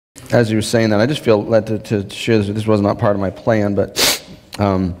as you were saying that, I just feel led to share this. This was not part of my plan, but,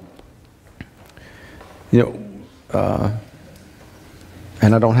 and I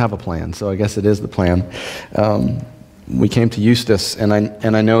don't have a plan, so I guess it is the plan. We came to Eustis, and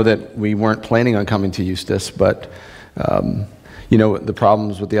I know that we weren't planning on coming to Eustis, but the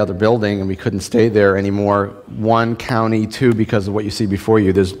problems with the other building, and we couldn't stay there anymore. One, county, two, because of what you see before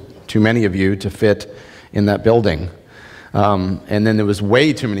you. There's too many of you to fit in that building. And then there was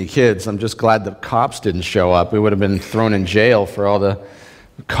way too many kids. I'm just glad the cops didn't show up. We would have been thrown in jail for all the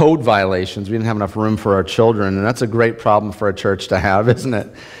code violations. We didn't have enough room for our children, and that's a great problem for a church to have, isn't it?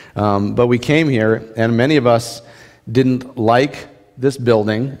 But we came here, and many of us didn't like this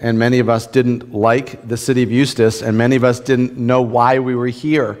building, and many of us didn't like the city of Eustis, and many of us didn't know why we were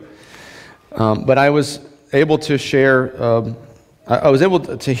here. But I was able to share, I was able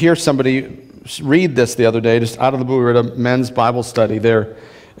to hear somebody read this the other day, just out of the blue. We were at a men's Bible study there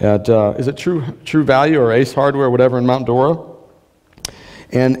at, is it True Value or Ace Hardware, whatever, in Mount Dora?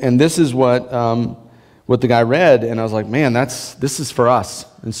 And this is what the guy read, and I was like, man, this is for us.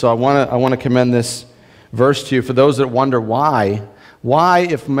 And so I want to commend this verse to you for those that wonder why. Why,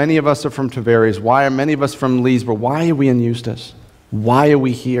 if many of us are from Tavares, why are many of us from Leesburg, why are we in Eustis? Why are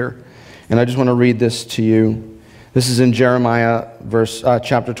we here? And I just want to read this to you. This is in Jeremiah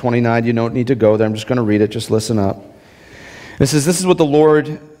chapter 29. You don't need to go there. I'm just going to read it. Just listen up. It says, this is what the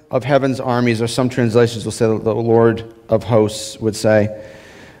Lord of heaven's armies, or some translations will say the Lord of hosts would say,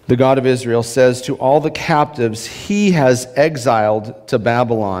 the God of Israel says to all the captives he has exiled to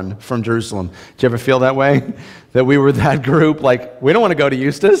Babylon from Jerusalem. Did you ever feel that way? That we were that group, like, we don't want to go to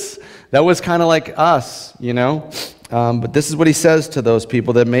Eustis. That was kind of like us, But this is what he says to those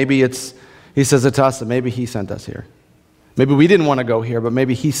people, that maybe he says it to us, that maybe he sent us here. Maybe we didn't want to go here, but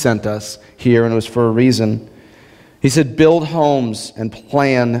maybe he sent us here, and it was for a reason. He said, build homes and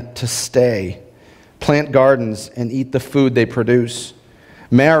plan to stay. Plant gardens and eat the food they produce.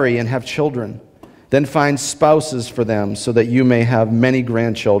 Marry and have children. Then find spouses for them so that you may have many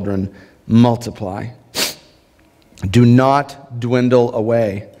grandchildren. Multiply. Do not dwindle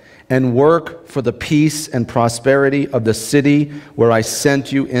away. And work for the peace and prosperity of the city where I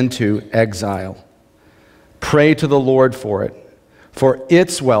sent you into exile. Pray to the Lord for it. For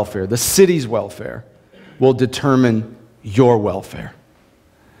its welfare, the city's welfare, will determine your welfare.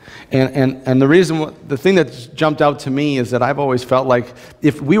 And the thing that jumped out to me is that I've always felt like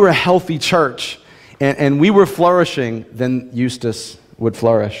if we were a healthy church and we were flourishing, then Eustis would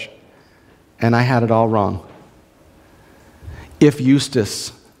flourish. And I had it all wrong. If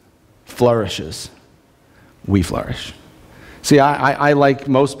Eustis flourishes, we flourish. See, I like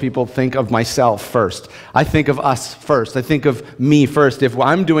most people, think of myself first. I think of us first. I think of me first. If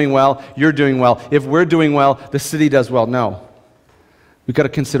I'm doing well, you're doing well. If we're doing well, the city does well. No. We've got to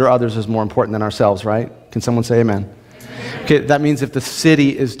consider others as more important than ourselves, right? Can someone say amen? Amen. Okay, that means if the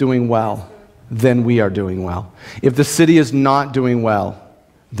city is doing well, then we are doing well. If the city is not doing well,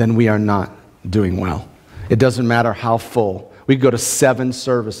 then we are not doing well. It doesn't matter how full. We could go to 7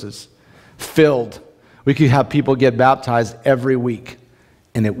 services, filled. We could have people get baptized every week,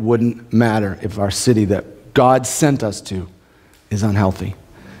 and it wouldn't matter if our city that God sent us to is unhealthy.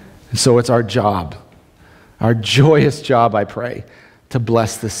 And so it's our job, our joyous job, I pray, to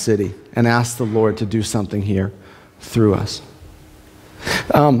bless this city and ask the Lord to do something here through us.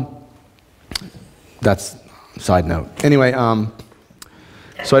 That's a side note. Anyway,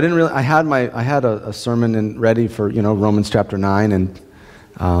 so I had a sermon ready for, Romans chapter 9, and,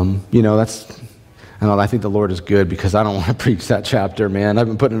 I think the Lord is good because I don't want to preach that chapter, man. I've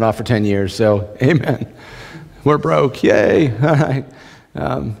been putting it off for 10 years, so amen. We're broke, yay. All right.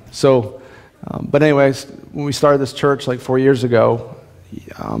 But anyways, when we started this church like 4 years ago,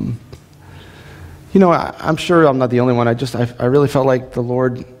 I'm sure I'm not the only one. I really felt like the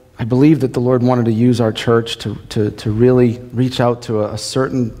Lord, I believe that the Lord wanted to use our church to really reach out to a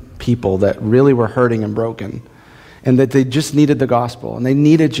certain people that really were hurting and broken, and that they just needed the gospel, and they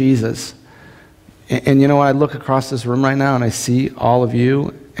needed Jesus. And I look across this room right now, and I see all of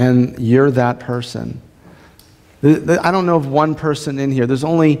you, and you're that person. I don't know of one person in here. There's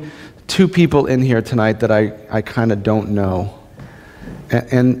only 2 people in here tonight that I kind of don't know.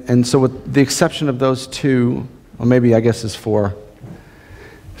 And so with the exception of those 2, or maybe I guess it's 4,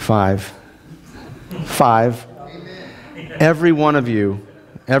 5. Every one of you,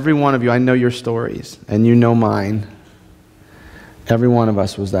 I know your stories, and you know mine. Every one of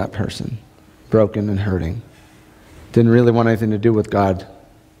us was that person, broken and hurting. Didn't really want anything to do with God.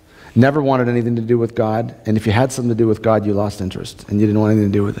 Never wanted anything to do with God, and if you had something to do with God, you lost interest, and you didn't want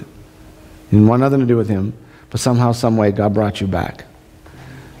anything to do with it. You didn't want nothing to do with Him, but somehow, some way, God brought you back.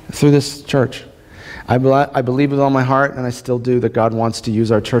 through this church. I believe with all my heart, and I still do, that God wants to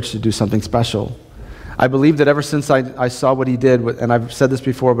use our church to do something special. I believe that ever since I saw what he did, and I've said this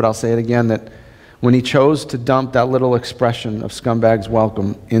before, but I'll say it again, that when he chose to dump that little expression of scumbags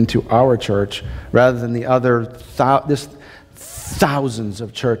welcome into our church, rather than the other thousands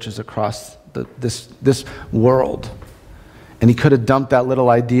of churches across this world, and he could have dumped that little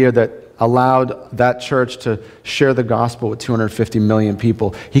idea that allowed that church to share the gospel with 250 million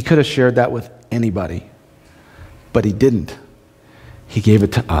people. He could have shared that with anybody, but he didn't. He gave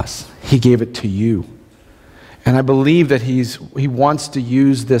it to us. He gave it to you. And I believe that he wants to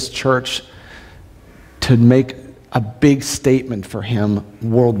use this church to make a big statement for him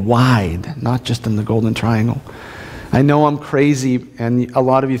worldwide, not just in the Golden Triangle. I know I'm crazy, and a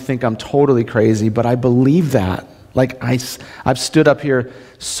lot of you think I'm totally crazy, but I believe that. Like, I've stood up here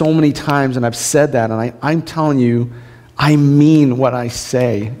so many times and I've said that, and I'm telling you, I mean what I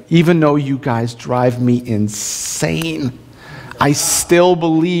say. Even though you guys drive me insane, I still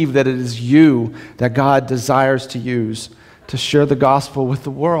believe that it is you that God desires to use to share the gospel with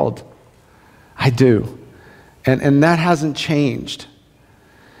the world. I do. And that hasn't changed.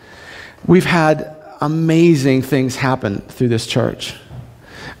 We've had amazing things happen through this church.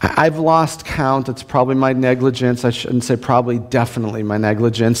 I've lost count. It's probably my negligence. I shouldn't say probably, definitely my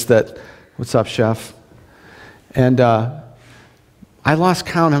negligence that, what's up, Chef? And I lost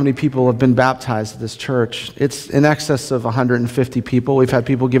count how many people have been baptized at this church. It's in excess of 150 people. We've had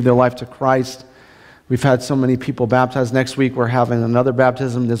people give their life to Christ. We've had so many people baptized. Next week we're having another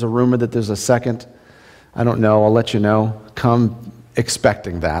baptism. There's a rumor that there's a second. I don't know. I'll let you know. Come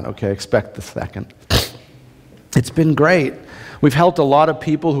expecting that, okay? Expect the second. It's been great. We've helped a lot of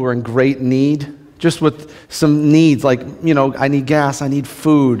people who are in great need, just with some needs like, I need gas, I need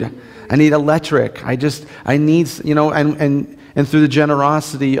food, I need electric, I need, and through the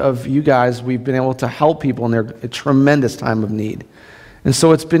generosity of you guys, we've been able to help people in their tremendous time of need. And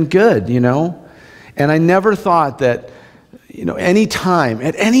so it's been good, And I never thought that, at any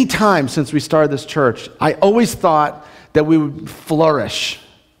time since we started this church, I always thought that we would flourish.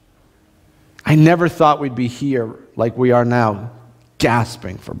 I never thought we'd be here like we are now,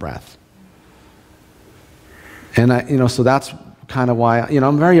 gasping for breath. And so that's kind of why,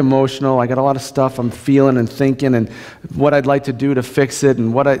 I'm very emotional. I got a lot of stuff I'm feeling and thinking, and what I'd like to do to fix it,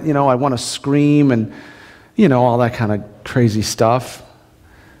 and what I want to scream, and all that kind of crazy stuff.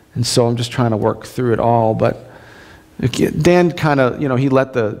 And so I'm just trying to work through it all. But Dan kind of, he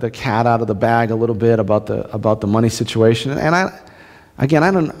let the cat out of the bag a little bit about the money situation. And I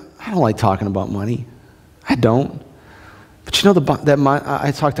don't like talking about money. I don't. But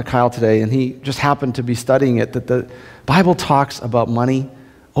I talked to Kyle today, and he just happened to be studying it, that the Bible talks about money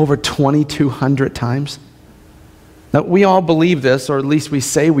over 2,200 times. Now, we all believe this, or at least we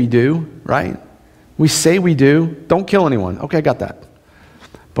say we do, right? We say we do. Don't kill anyone. Okay, I got that.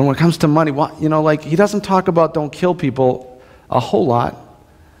 But when it comes to money, he doesn't talk about don't kill people a whole lot,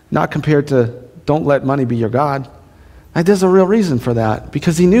 not compared to don't let money be your God. There's a real reason for that,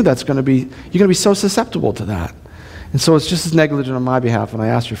 because he knew you're going to be so susceptible to that. And so it's just as negligent on my behalf, and I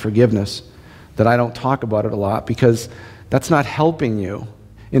ask your forgiveness that I don't talk about it a lot, because that's not helping you.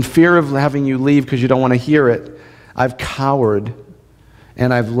 In fear of having you leave because you don't want to hear it, I've cowered,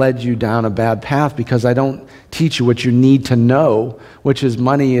 and I've led you down a bad path because I don't teach you what you need to know, which is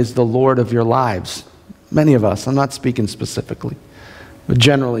money is the Lord of your lives. Many of us, I'm not speaking specifically, but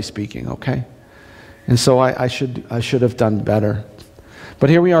generally speaking, okay? And so I should have done better. But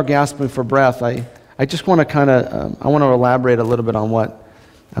here we are gasping for breath. I just want to I want to elaborate a little bit on what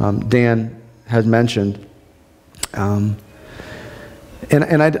Dan has mentioned.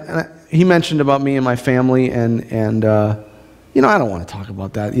 He mentioned about me and my family, and I don't want to talk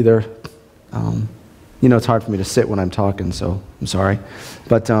about that either. It's hard for me to sit when I'm talking, so I'm sorry.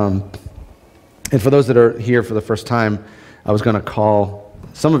 But and for those that are here for the first time, I was going to call.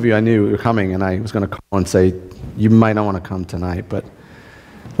 Some of you I knew were coming, and I was going to call and say, you might not want to come tonight. But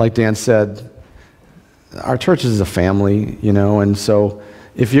like Dan said, our church is a family, and so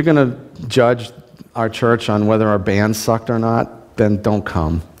if you're going to judge our church on whether our band sucked or not, then don't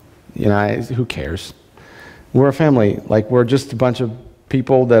come. Who cares? We're a family. We're just a bunch of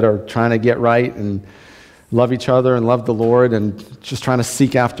people that are trying to get right and love each other and love the Lord and just trying to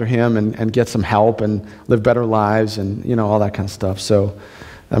seek after Him and get some help and live better lives and, all that kind of stuff. So,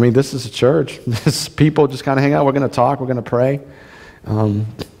 this is a church. This people just kind of hang out. We're going to talk. We're going to pray.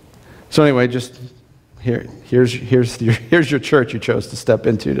 So anyway, just here's your church you chose to step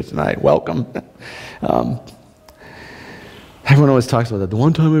into tonight. Welcome. Everyone always talks about that. The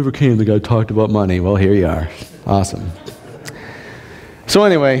one time I ever came, the guy talked about money. Well, here you are. Awesome. So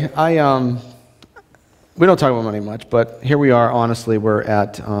anyway, we don't talk about money much, but here we are. Honestly, we're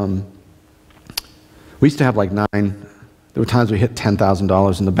at. We used to have like there were times we hit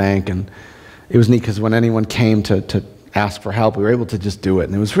 $10,000 in the bank, and it was neat because when anyone came to ask for help, we were able to just do it,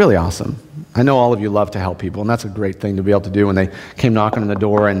 and it was really awesome. I know all of you love to help people, and that's a great thing to be able to do when they came knocking on the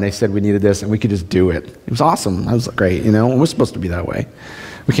door and they said we needed this, and we could just do it. It was awesome. That was great, and we're supposed to be that way.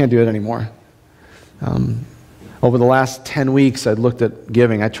 We can't do it anymore. Over the last 10 weeks, I looked at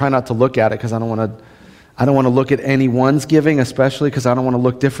giving. I try not to look at it because I don't want to look at anyone's giving, especially because I don't want to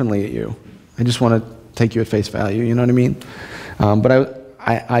look differently at you. I just want to take you at face value, you know what I mean? But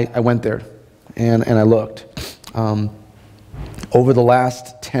I went there, and I looked. Over the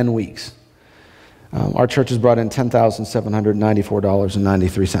last 10 weeks, our church has brought in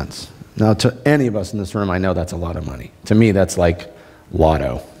 $10,794.93. Now, to any of us in this room, I know that's a lot of money. To me, that's like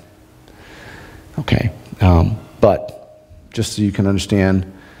lotto. Okay, but just so you can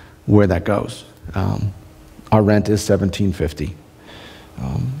understand where that goes, our rent is $1,750.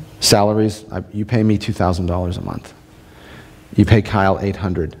 Salaries, you pay me $2,000 a month. You pay Kyle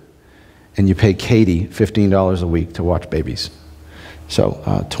 $800, and you pay Katie $15 a week to watch babies. So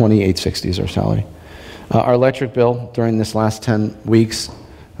 $2,860 is our salary. Our electric bill during this last 10 weeks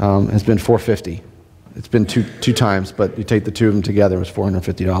has been $450. It's been two times, but you take the two of them together, it was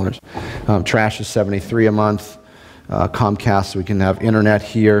 $450. Trash is $73 a month. Comcast, so we can have internet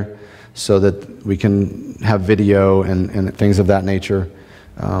here so that we can have video and things of that nature,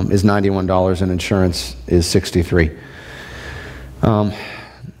 is $91, and insurance is $63.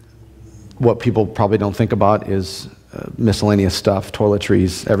 What people probably don't think about is miscellaneous stuff,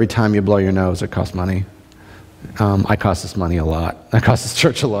 toiletries. Every time you blow your nose, it costs money. I cost this money a lot. I cost this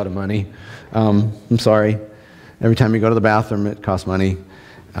church a lot of money. I'm sorry. Every time you go to the bathroom, it costs money.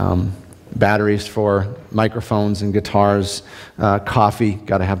 Batteries for microphones and guitars. Coffee,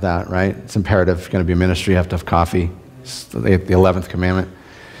 got to have that, right? It's imperative. If you're going to be a ministry, you have to have coffee. It's the 11th commandment.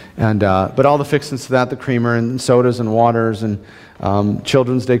 But all the fixings to that, the creamer and sodas and waters and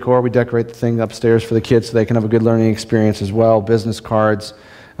children's decor. We decorate the thing upstairs for the kids so they can have a good learning experience as well. Business cards,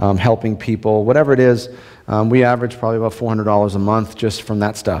 helping people, whatever it is. We average probably about $400 a month just from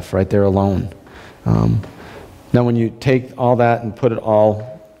that stuff right there alone. Now when you take all that and put it all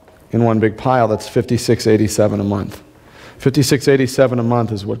in one big pile, that's $56.87 a month. $56.87 a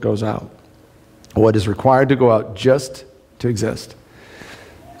month is what goes out. What is required to go out just to exist.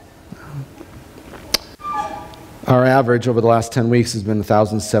 Our average over the last 10 weeks has been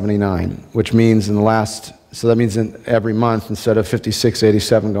 $1,079, which means so that means in every month, instead of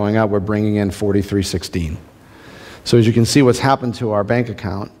 $56.87 going out, we're bringing in $43.16. So as you can see, what's happened to our bank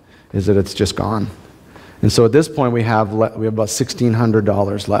account is that it's just gone. And so at this point, we have about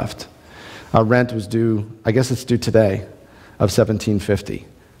 $1,600 left. Our rent was due, I guess it's due today, of $1,750.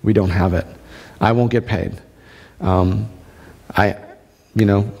 We don't have it. I won't get paid. I'll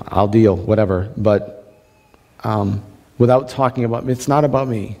deal, whatever. But without talking about, it's not about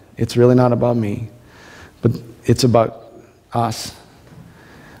me. It's really not about me. But it's about us.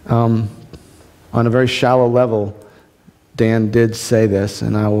 On a very shallow level, Dan did say this,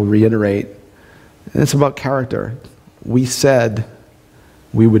 and I will reiterate. And it's about character. We said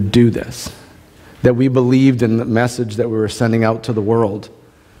we would do this, that we believed in the message that we were sending out to the world,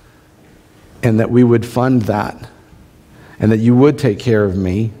 and that we would fund that, and that you would take care of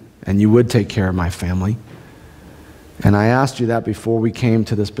me, and you would take care of my family. And I asked you that before we came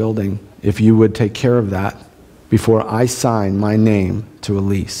to this building, if you would take care of that before I sign my name to a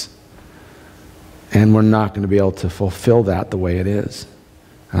lease. And we're not going to be able to fulfill that the way it is.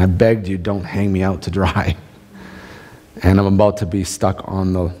 And I begged you, don't hang me out to dry. And I'm about to be stuck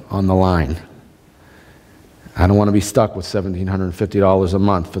on the line. I don't want to be stuck with $1,750 a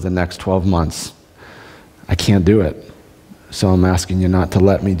month for the next 12 months. I can't do it. So I'm asking you not to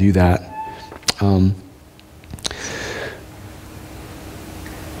let me do that.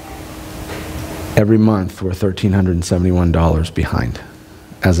 Every month, we're $1,371 behind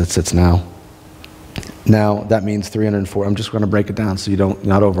as it sits now. Now, that means $304. I'm just going to break it down so you're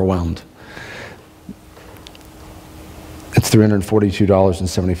not overwhelmed. It's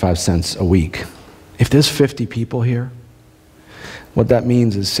 $342.75 a week. If there's 50 people here, what that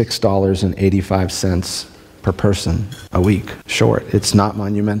means is $6.85 per person a week short. It's not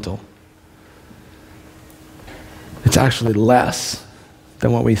monumental. It's actually less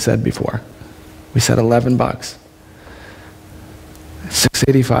than what we said before. We said $11.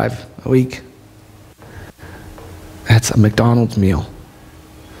 $6.85 a week. That's a McDonald's meal.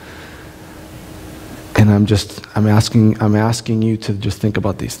 And I'm asking you to just think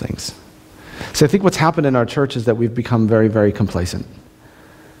about these things. So I think what's happened in our church is that we've become very, very complacent.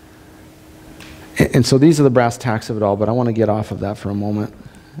 And so these are the brass tacks of it all, but I want to get off of that for a moment.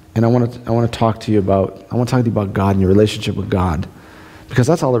 And I want to talk to you about God and your relationship with God. Because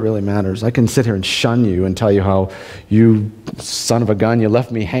that's all that really matters. I can sit here and shun you and tell you how, you son of a gun, you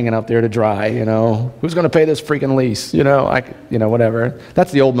left me hanging out there to dry, Who's going to pay this freaking lease? Whatever.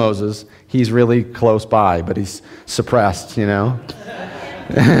 That's the old Moses. He's really close by, but he's suppressed, Don't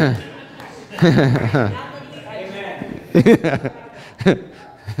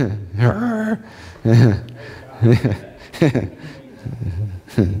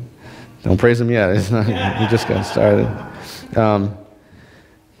praise him yet. He just got started.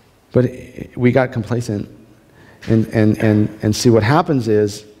 But we got complacent, and see what happens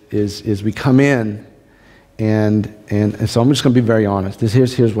is we come in, and so I'm just going to be very honest.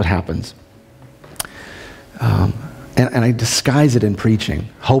 Here's what happens, and I disguise it in preaching,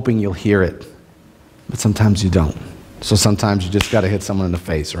 hoping you'll hear it, but sometimes you don't. So sometimes you just got to hit someone in the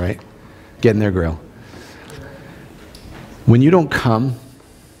face, right? Get in their grill. When you don't come,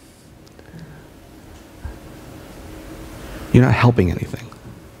 you're not helping anything.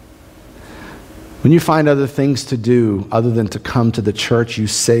 When you find other things to do other than to come to the church you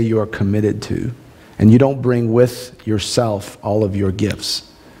say you are committed to, and you don't bring with yourself all of your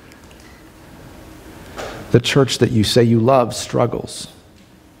gifts, the church that you say you love struggles.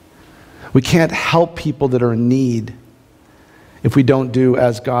 We can't help people that are in need if we don't do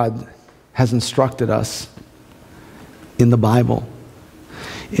as God has instructed us in the Bible.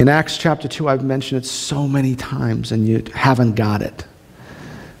 In Acts chapter 2, I've mentioned it so many times, and you haven't got it.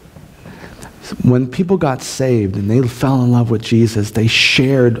 When people got saved and they fell in love with Jesus, they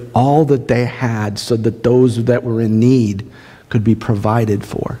shared all that they had so that those that were in need could be provided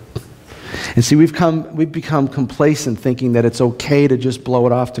for. And see, we've become complacent, thinking that it's okay to just blow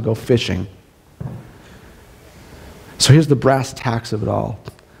it off to go fishing. So here's the brass tacks of it all.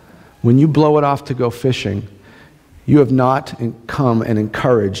 When you blow it off to go fishing, you have not come and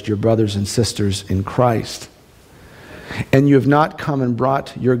encouraged your brothers and sisters in Christ. And you have not come and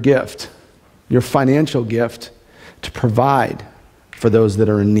brought your gift, your financial gift, to provide for those that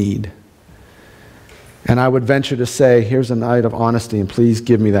are in need. And I would venture to say, here's a night of honesty, and please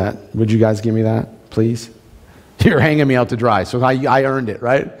give me that. Would you guys give me that, please? You're hanging me out to dry, so I earned it,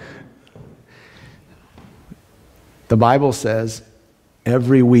 right? The Bible says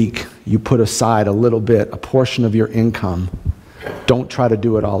every week you put aside a little bit, a portion of your income. Don't try to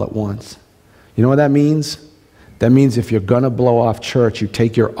do it all at once. You know what that means? That means if you're going to blow off church, you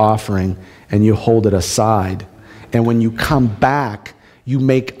take your offering and you hold it aside. And when you come back, you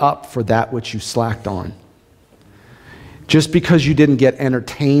make up for that which you slacked on. Just because you didn't get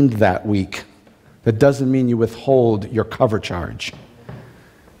entertained that week, that doesn't mean you withhold your cover charge.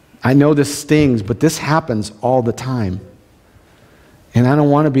 I know this stings, but this happens all the time. And I don't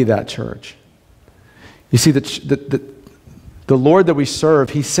want to be that church. You see, the Lord that we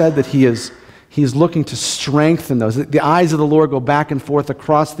serve, He said that He is looking to strengthen those. The eyes of the Lord go back and forth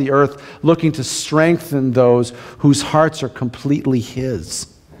across the earth, looking to strengthen those whose hearts are completely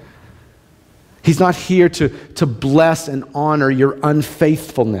His. He's not here to bless and honor your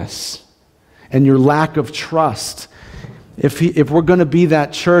unfaithfulness and your lack of trust. If we're going to be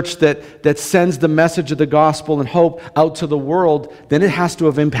that church that sends the message of the gospel and hope out to the world, then it has to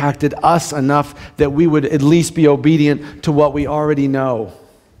have impacted us enough that we would at least be obedient to what we already know.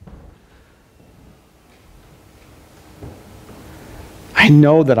 I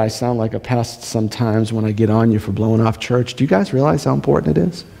know that I sound like a pest sometimes when I get on you for blowing off church. Do you guys realize how important it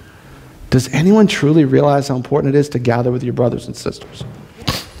is? Does anyone truly realize how important it is to gather with your brothers and sisters?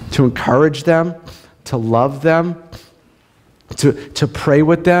 To encourage them, to love them, to pray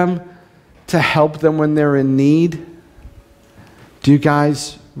with them, to help them when they're in need? Do you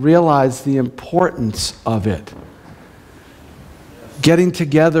guys realize the importance of it? Getting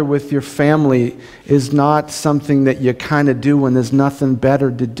together with your family is not something that you kind of do when there's nothing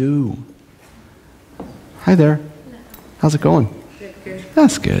better to do. Hi there. How's it going? Good.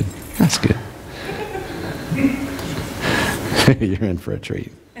 That's good. That's good. You're in for a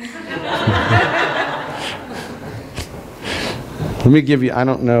treat. Let me give you, I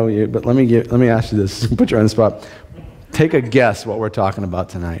don't know you, but let me ask you this, put you on the spot. Take a guess what we're talking about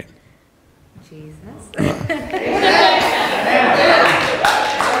tonight. Jesus.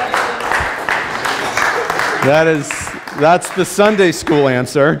 That's the Sunday school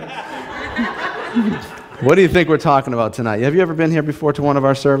answer. What do you think we're talking about tonight? Have you ever been here before to one of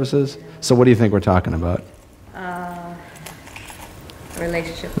our services? So what do you think we're talking about?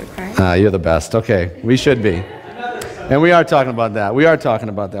 Relationship with Christ. You're the best. Okay, we should be. And we are talking about that. We are talking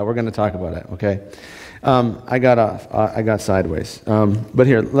about that. We're going to talk about it, okay? I got sideways. But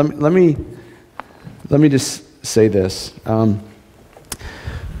here, let me let me just say this.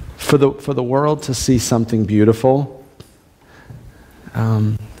 For the world to see something beautiful,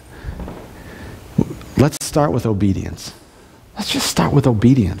 let's start with obedience. Let's just start with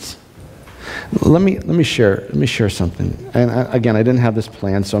obedience. Let me share something. And again, I didn't have this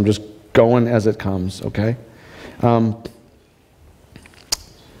planned, so I'm just going as it comes, okay?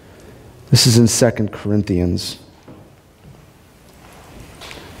 This is in 2 Corinthians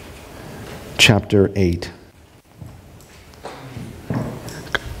chapter 8.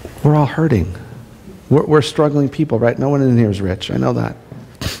 We're all hurting. We're struggling people, right? No one in here is rich. I know that.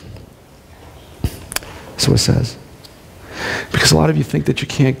 That's what it says. Because a lot of you think that you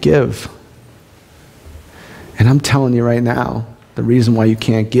can't give. And I'm telling you right now, the reason why you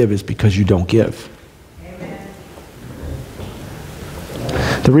can't give is because you don't give. Amen.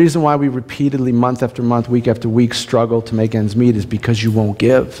 The reason why we repeatedly, month after month, week after week, struggle to make ends meet is because you won't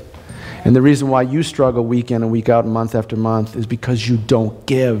give. And the reason why you struggle week in and week out, month after month, is because you don't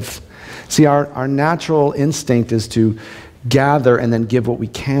give. See, our natural instinct is to gather and then give what we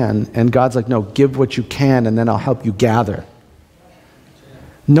can. And God's like, no, give what you can and then I'll help you gather.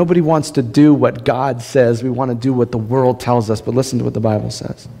 Nobody wants to do what God says. We want to do what the world tells us. But listen to what the Bible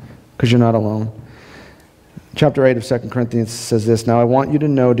says, because you're not alone. Chapter 8 of 2 Corinthians says this, "Now I want you to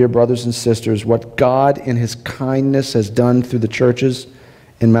know, dear brothers and sisters, what God in his kindness has done through the churches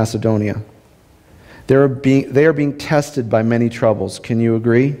in Macedonia. They are being tested by many troubles." Can you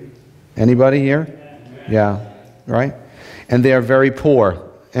agree? Anybody here? Yeah, right? "And they are very poor."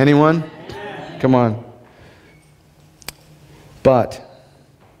 Anyone? Come on. "But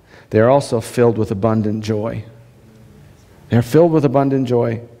they are also filled with abundant joy." They're filled with abundant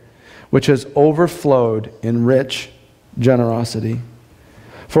joy, which has overflowed in rich generosity.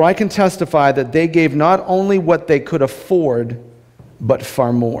 "For I can testify that they gave not only what they could afford, but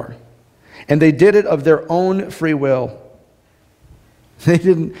far more. And they did it of their own free will."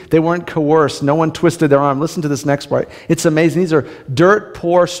 They weren't coerced. No one twisted their arm. Listen to this next part. It's amazing. These are dirt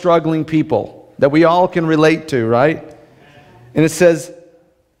poor, struggling people that we all can relate to, right? And it says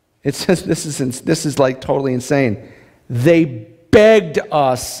this is like totally insane. "They begged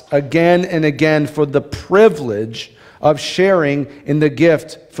us again and again for the privilege of sharing in the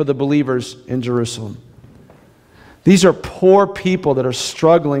gift for the believers in Jerusalem." These are poor people that are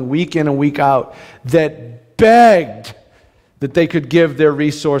struggling week in and week out that begged that they could give their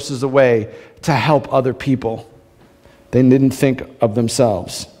resources away to help other people. They didn't think of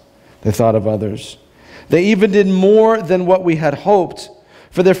themselves. They thought of others. "They even did more than what we had hoped,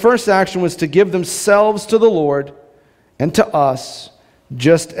 for their first action was to give themselves to the Lord and to us,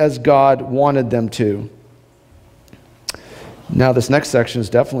 just as God wanted them to." Now, this next section is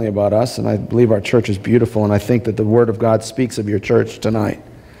definitely about us, and I believe our church is beautiful, and I think that the Word of God speaks of your church tonight.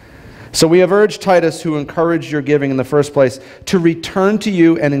 "So we have urged Titus, who encouraged your giving in the first place, to return to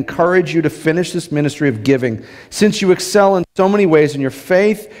you and encourage you to finish this ministry of giving, since you excel in so many ways in your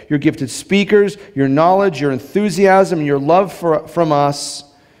faith, your gifted speakers, your knowledge, your enthusiasm, and your love from us.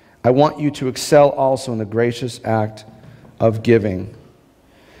 I want you to excel also in the gracious act of giving."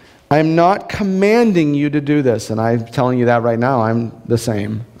 I am not commanding you to do this, and I'm telling you that right now. I'm the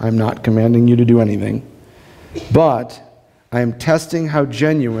same. I'm not commanding you to do anything. But I am testing how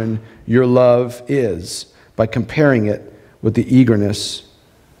genuine your love is by comparing it with the eagerness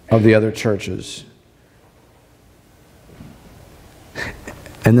of the other churches.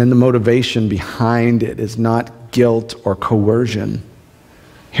 And then the motivation behind it is not guilt or coercion.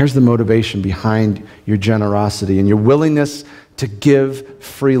 Here's the motivation behind your generosity and your willingness to give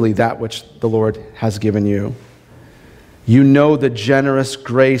freely that which the Lord has given you. You know the generous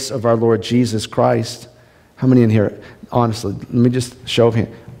grace of our Lord Jesus Christ. How many in here, honestly, let me just show of hands.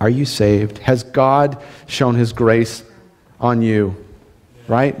 Are you saved? Has God shown his grace on you?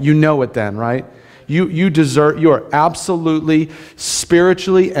 Right? You know it then, right? You are absolutely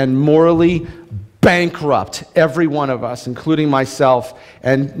spiritually and morally bankrupt, every one of us, including myself.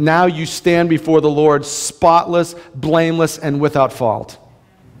 And now you stand before the Lord spotless, blameless, and without fault.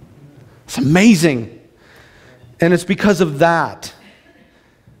 It's amazing. And it's because of that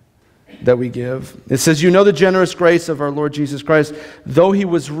we give. It says, "You know the generous grace of our Lord Jesus Christ, though he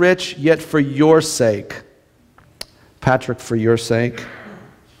was rich, yet for your sake." Patrick, for your sake.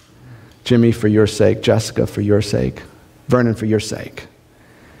 Jimmy, for your sake. Jessica, for your sake. Vernon, for your sake.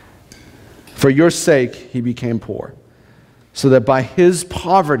 "For your sake he became poor, so that by his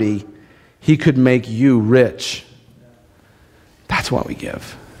poverty he could make you rich." That's why we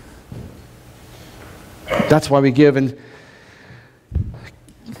give. That's why we give, and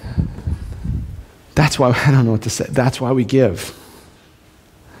that's why, I don't know what to say, that's why we give.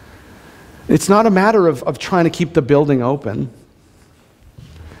 It's not a matter of trying to keep the building open.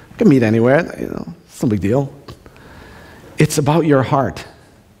 You can meet anywhere, it's no big deal. It's about your heart.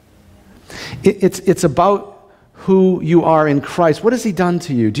 It's about who you are in Christ. What has He done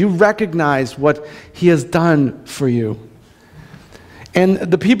to you? Do you recognize what He has done for you? And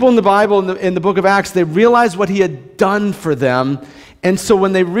the people in the Bible, in the book of Acts, they realized what He had done for them. And so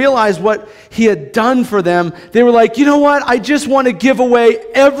when they realized what He had done for them, they were like, you know what? I just want to give away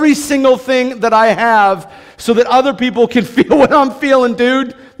every single thing that I have so that other people can feel what I'm feeling,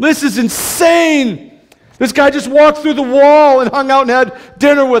 dude. This is insane. This guy just walked through the wall and hung out and had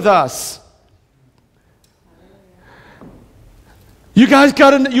dinner with us. You guys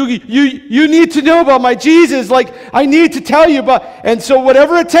you need to know about my Jesus. Like, I need to tell you about, and so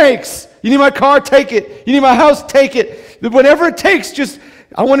whatever it takes, you need my car, take it. You need my house, take it. Whatever it takes, just,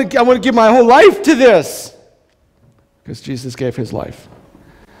 I want to give my whole life to this. Because Jesus gave His life.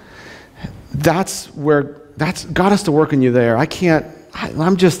 That's God has to work in you there.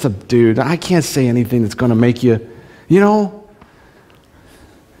 I'm just a dude. I can't say anything that's going to make you,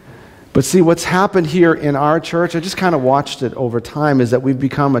 But see, what's happened here in our church, I just kind of watched it over time, is that we've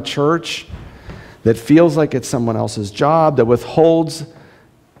become a church that feels like it's someone else's job, that withholds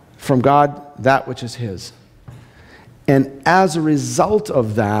from God that which is His. And as a result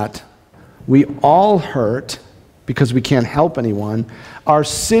of that, we all hurt because we can't help anyone. Our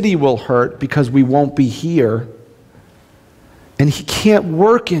city will hurt because we won't be here. And He can't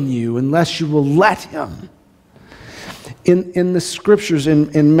work in you unless you will let Him. In the scriptures,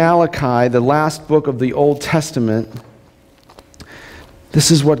 in Malachi, the last book of the Old Testament, this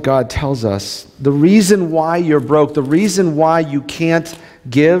is what God tells us. The reason why you're broke, the reason why you can't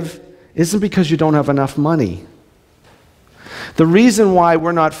give, isn't because you don't have enough money. The reason why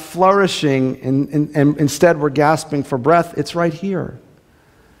we're not flourishing and instead we're gasping for breath, it's right here.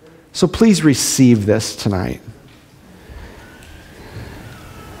 So please receive this tonight.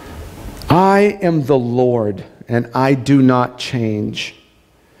 I am the Lord, and I do not change.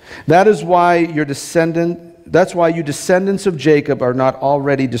 That's why you descendants of Jacob are not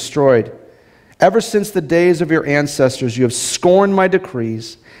already destroyed. Ever since the days of your ancestors, you have scorned my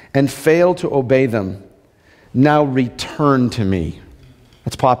decrees and failed to obey them. Now return to me.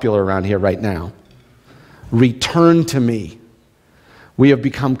 That's popular around here right now. Return to me. We have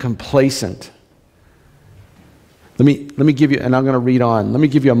become complacent. Let me give you, and I'm going to read on. Let me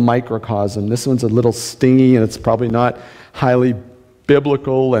give you a microcosm. This one's a little stingy, and it's probably not highly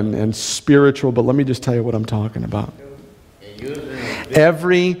biblical and spiritual, but let me just tell you what I'm talking about.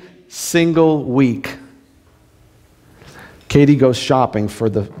 Every single week, Katie goes shopping for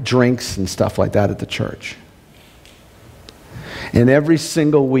the drinks and stuff like that at the church. And every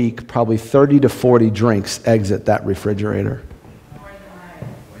single week, probably 30 to 40 drinks exit that refrigerator.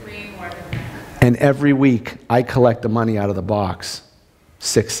 And every week, I collect the money out of the box,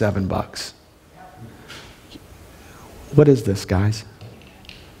 $6, $7. What is this, guys?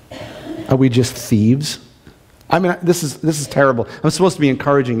 Are we just thieves? I mean, this is terrible. I'm supposed to be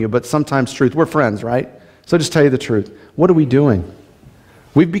encouraging you, but sometimes truth. We're friends, right? So just tell you the truth. What are we doing?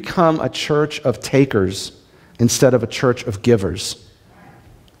 We've become a church of takers instead of a church of givers.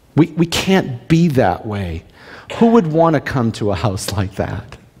 We can't be that way. Who would want to come to a house like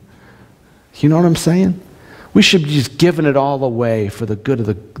that? You know what I'm saying? We should be just giving it all away for the good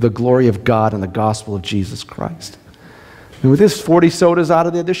of the glory of God and the gospel of Jesus Christ. And with this 40 sodas out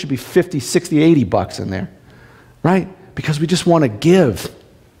of there should be 50, 60, 80 bucks in there. Right? Because we just want to give.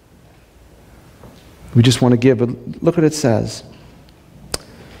 We just want to give. But look what it says.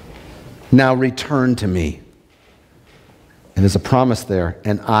 Now return to me. And there's a promise there.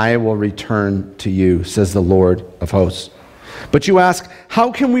 And I will return to you, says the Lord of hosts. But you ask,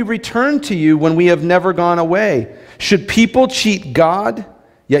 how can we return to you when we have never gone away? Should people cheat God?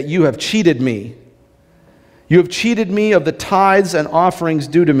 Yet you have cheated me. You have cheated me of the tithes and offerings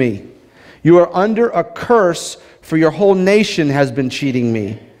due to me. You are under a curse, for your whole nation has been cheating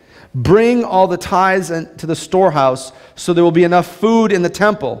me. Bring all the tithes to the storehouse, so there will be enough food in the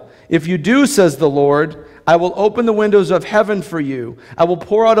temple. If you do, says the Lord, I will open the windows of heaven for you. I will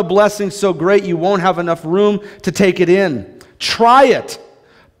pour out a blessing so great you won't have enough room to take it in. Try it.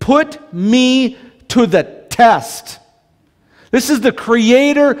 Put me to the test. This is the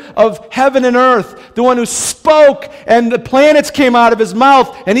creator of heaven and earth, the one who spoke and the planets came out of his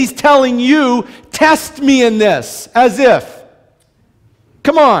mouth, and he's telling you, test me in this, as if.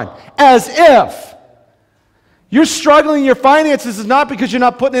 Come on, as if. You're struggling in your finances is not because you're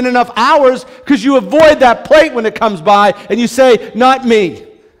not putting in enough hours, because you avoid that plate when it comes by, and you say, not me.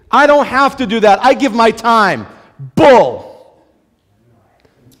 I don't have to do that. I give my time. Bull.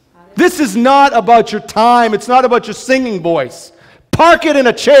 This is not about your time. It's not about your singing voice. Park it in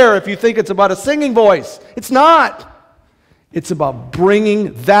a chair if you think it's about a singing voice. It's not. It's about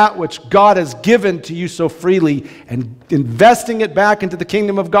bringing that which God has given to you so freely and investing it back into the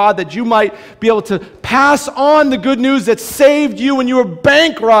kingdom of God, that you might be able to pass on the good news that saved you when you were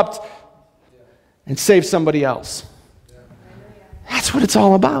bankrupt and save somebody else. That's what it's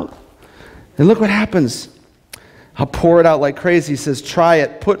all about. And look what happens. I'll pour it out like crazy. He says, try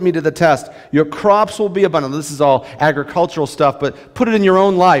it. Put me to the test. Your crops will be abundant. This is all agricultural stuff, but put it in your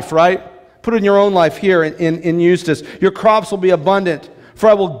own life, right? Put it in your own life here in Eustis. Your crops will be abundant, for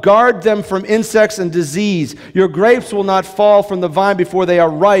I will guard them from insects and disease. Your grapes will not fall from the vine before they are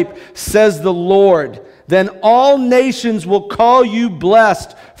ripe, says the Lord. Then all nations will call you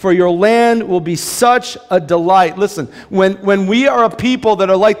blessed, for your land will be such a delight. Listen, when we are a people that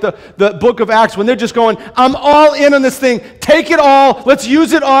are like the book of Acts, when they're just going, I'm all in on this thing, take it all, let's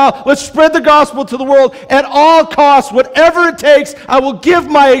use it all, let's spread the gospel to the world at all costs, whatever it takes, I will give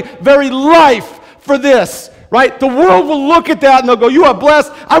my very life for this, right? The world will look at that and they'll go, you are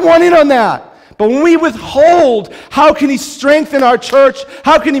blessed, I want in on that. But when we withhold, how can he strengthen our church?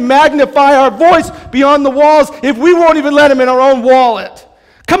 How can he magnify our voice beyond the walls if we won't even let him in our own wallet?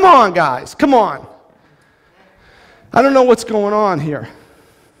 Come on, guys. Come on. I don't know what's going on here.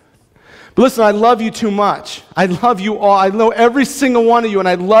 But listen, I love you too much. I love you all. I know every single one of you, and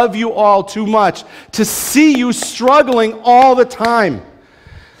I love you all too much to see you struggling all the time.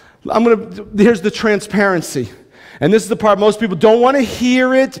 Here's the transparency. And this is the part most people don't want to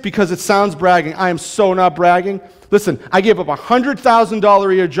hear it because it sounds bragging. I am so not bragging. Listen, I gave up a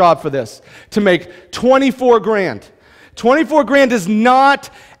 $100,000 a year job for this to make 24 grand. 24 grand does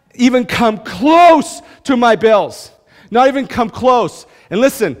not even come close to my bills. Not even come close. And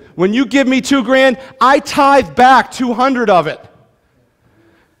listen, when you give me 2 grand, I tithe back 200 of it.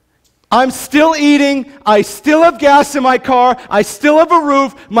 I'm still eating, I still have gas in my car, I still have a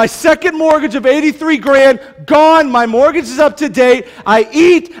roof, my second mortgage of 83 grand, gone, my mortgage is up to date, I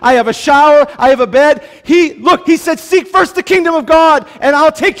eat, I have a shower, I have a bed. He said, seek first the kingdom of God, and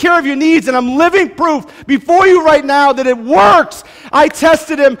I'll take care of your needs, and I'm living proof before you right now that it works. I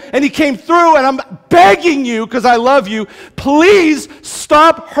tested him, and he came through, and I'm begging you, because I love you, please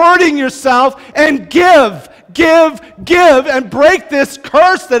stop hurting yourself and give, and break this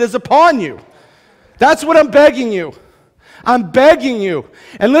curse that is upon you. That's what I'm begging you. I'm begging you.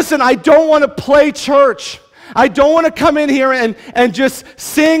 And listen, I don't want to play church. I don't want to come in here and just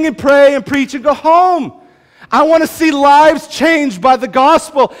sing and pray and preach and go home. I want to see lives changed by the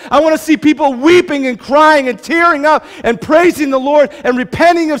gospel. I want to see people weeping and crying and tearing up and praising the Lord and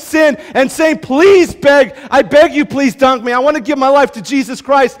repenting of sin and saying, please I beg you, please dunk me. I want to give my life to Jesus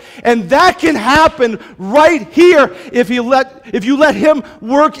Christ. And that can happen right here if you let him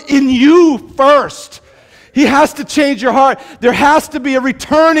work in you first. He has to change your heart. There has to be a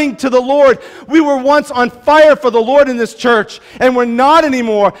returning to the Lord. We were once on fire for the Lord in this church, and we're not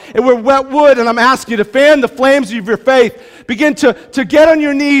anymore. And we're wet wood, and I'm asking you to fan the flames of your faith. Begin to get on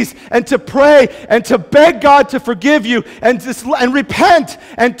your knees and to pray and to beg God to forgive you and repent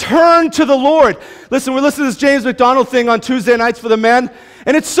and turn to the Lord. Listen, we're listening to this James McDonald thing on Tuesday nights for the men,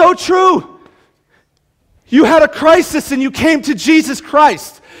 and it's so true. You had a crisis, and you came to Jesus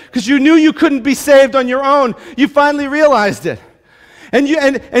Christ. Because you knew you couldn't be saved on your own. You finally realized it. And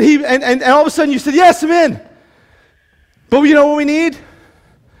all of a sudden you said, yes, I'm in. But you know what we need?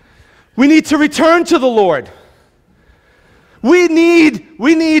 We need to return to the Lord. We need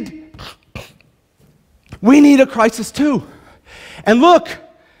a crisis too. And look,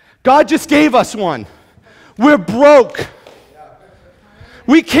 God just gave us one. We're broke.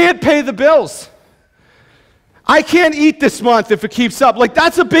 We can't pay the bills. I can't eat this month if it keeps up. Like,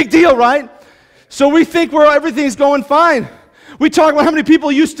 that's a big deal, right? So we think everything's going fine. We talk about how many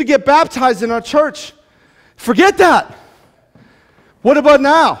people used to get baptized in our church. Forget that. What about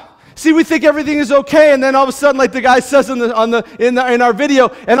now? See, we think everything is okay, and then all of a sudden, like the guy says in our video,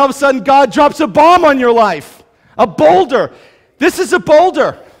 and all of a sudden God drops a bomb on your life. A boulder. This is a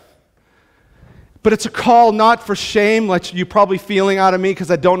boulder. But it's a call not for shame, like you're probably feeling out of me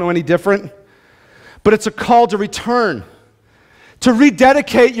because I don't know any different. But it's a call to return, to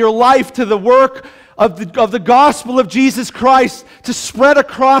rededicate your life to the work of the gospel of Jesus Christ, to spread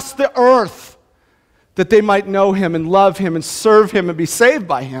across the earth, that they might know him and love him and serve him and be saved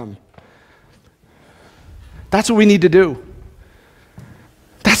by him. That's what we need to do.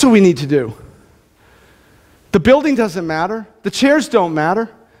 That's what we need to do. The building doesn't matter. The chairs don't matter.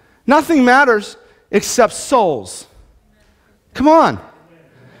 Nothing matters except souls. Come on.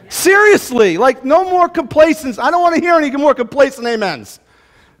 Seriously, like no more complacence. I don't want to hear any more complacent amens.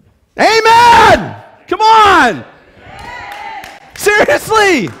 Amen! Come on!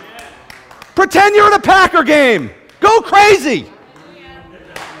 Seriously! Pretend you're at a Packer game. Go crazy!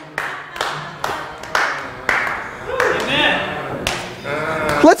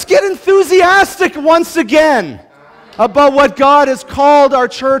 Let's get enthusiastic once again about what God has called our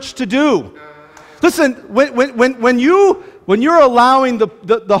church to do. Listen, when you're allowing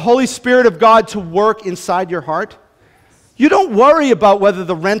the Holy Spirit of God to work inside your heart, you don't worry about whether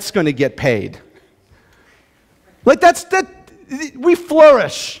the rent's going to get paid. Like we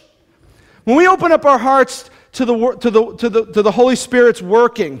flourish. When we open up our hearts to the Holy Spirit's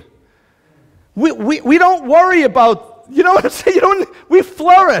working, we don't worry about, you know what I'm saying? We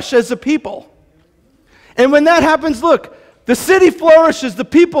flourish as a people. And when that happens, look, the city flourishes, the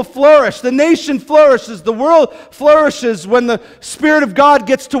people flourish, the nation flourishes, the world flourishes when the Spirit of God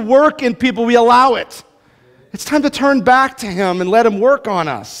gets to work in people. We allow it. It's time to turn back to Him and let Him work on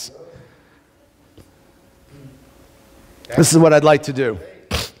us. This is what I'd like to do.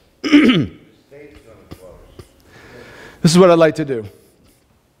 This is what I'd like to do.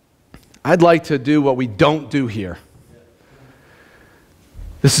 I'd like to do what we don't do here.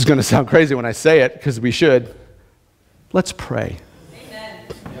 This is going to sound crazy when I say it, because we should. Let's pray. Amen.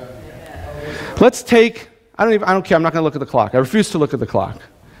 Let's take, I don't care, I'm not going to look at the clock. I refuse to look at the clock.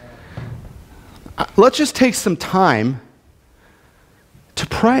 Let's just take some time to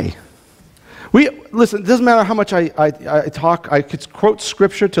pray. Listen, it doesn't matter how much I talk. I could quote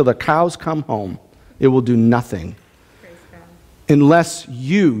scripture till the cows come home. It will do nothing unless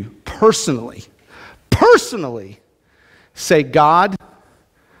you personally say, God,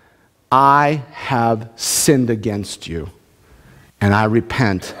 I have sinned against you, and I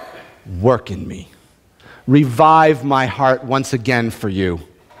repent. Work in me. Revive my heart once again for you.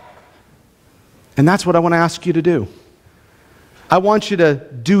 And that's what I want to ask you to do. I want you to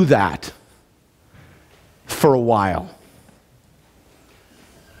do that for a while.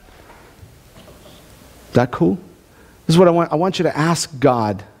 Is that cool? This is what I want. I want you to ask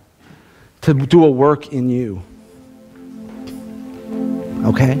God to do a work in you.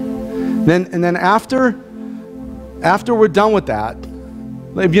 Okay? And then after we're done with that,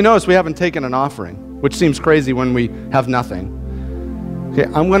 if you notice, we haven't taken an offering, which seems crazy when we have nothing. Okay,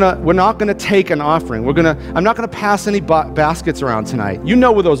 we're not gonna take an offering. I'm not gonna pass any baskets around tonight. You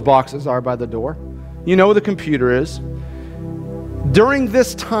know where those boxes are by the door. You know where the computer is. During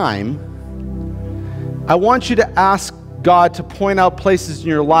this time, I want you to ask God to point out places in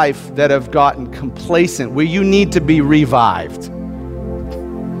your life that have gotten complacent, where you need to be revived.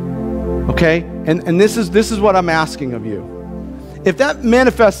 Okay? And this is what I'm asking of you. If that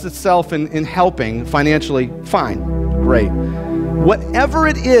manifests itself in helping financially, fine, great. Whatever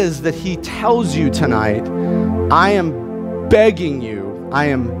it is that He tells you tonight, I am begging you,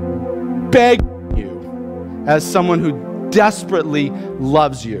 as someone who desperately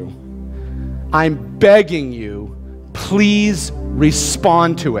loves you, I'm begging you, please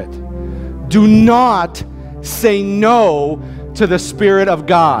respond to it. Do not say no to the Spirit of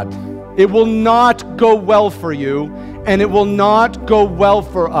God. It will not go well for you, and it will not go well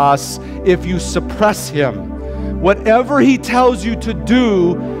for us if you suppress Him. Whatever He tells you to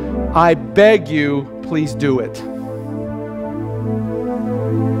do, I beg you, please do it.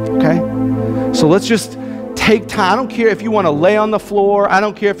 Okay? So let's just take time. I don't care if you want to lay on the floor. I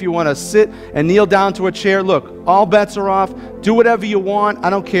don't care if you want to sit and kneel down to a chair. Look, all bets are off. Do whatever you want. I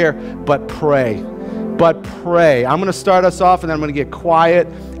don't care. But pray. But pray. I'm going to start us off, and then I'm going to get quiet,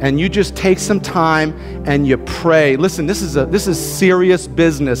 and you just take some time and you pray. Listen, this is serious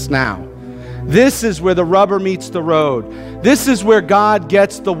business now. This is where the rubber meets the road. This is where God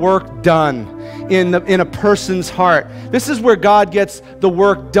gets the work done in a person's heart. This is where God gets the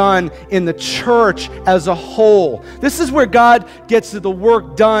work done in the church as a whole. This is where God gets the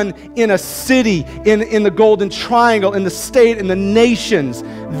work done in a city, in the Golden Triangle, in the state, in the nations.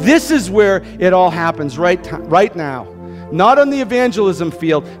 This is where it all happens right now. Not on the evangelism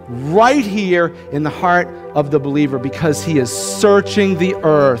field, right here in the heart of the believer, because He is searching the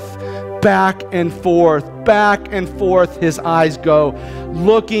earth. Back and forth, His eyes go,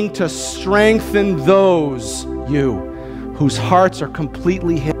 looking to strengthen those whose hearts are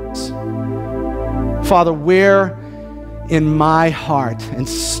completely His. Father, where in my heart, and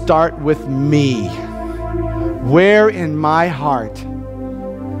start with me, where in my heart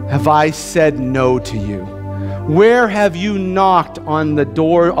have I said no to you? Where have you knocked on the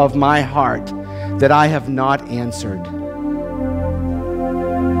door of my heart that I have not answered?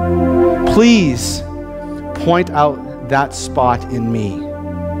 Please point out that spot in me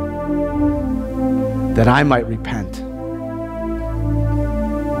that I might repent.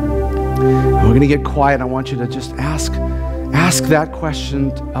 going to get quiet. I want you to just ask that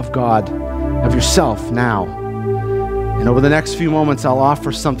question of God, of yourself now. And over the next few moments, I'll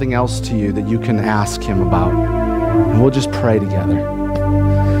offer something else to you that you can ask him about. And we'll just pray together.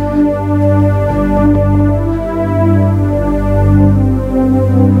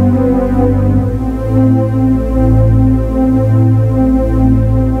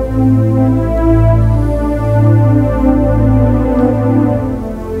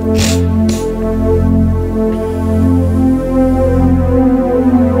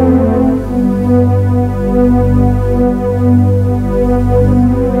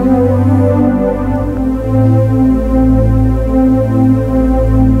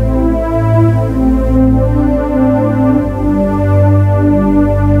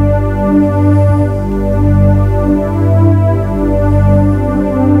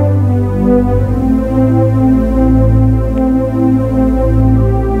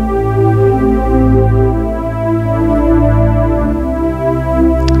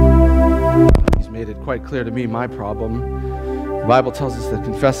 Clear to me my problem. The Bible tells us that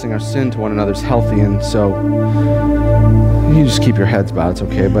confessing our sin to one another is healthy, and so you just keep your heads bowed, it's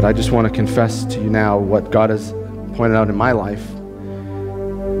okay, but I just want to confess to you now what God has pointed out in my life.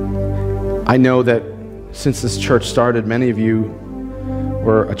 I know that since this church started, many of you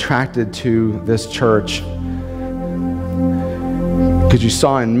were attracted to this church because you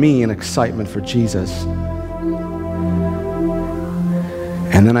saw in me an excitement for Jesus.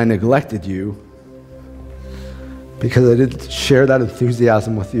 And then I neglected you because I didn't share that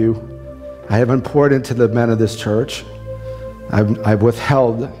enthusiasm with you. I haven't poured into the men of this church. I've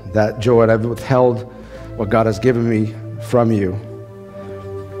withheld that joy, and I've withheld what God has given me from you.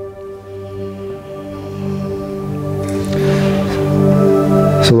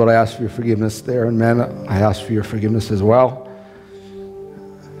 So Lord, I ask for your forgiveness there, and men, I ask for your forgiveness as well.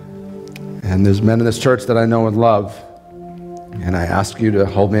 And there's men in this church that I know and love, and I ask you to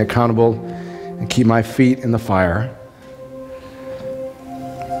hold me accountable and keep my feet in the fire.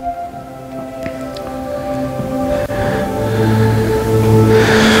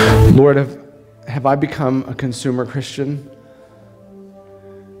 Lord, have I become a consumer Christian?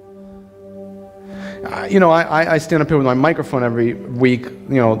 I stand up here with my microphone every week,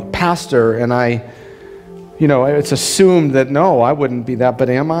 the pastor, and it's assumed that no, I wouldn't be that,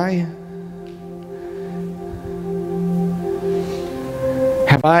 but am I?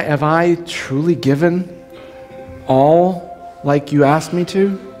 Have I truly given all like you asked me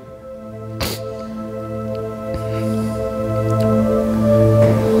to?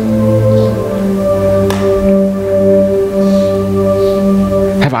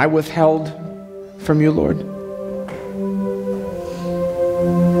 Have I withheld from you, Lord?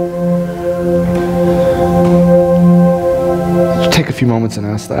 Just take a few moments and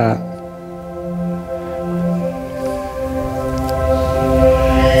ask that.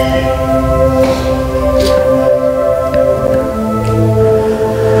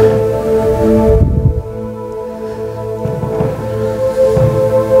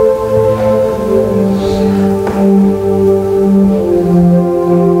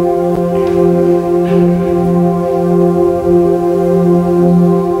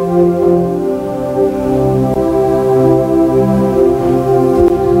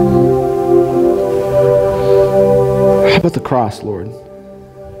 Cross, Lord.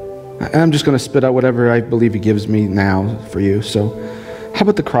 I'm just going to spit out whatever I believe he gives me now for you. So how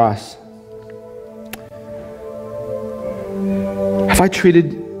about the cross? Have I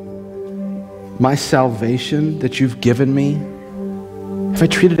treated my salvation that you've given me, have I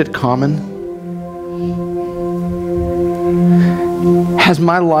treated it common? Has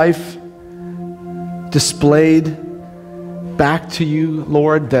my life displayed back to you,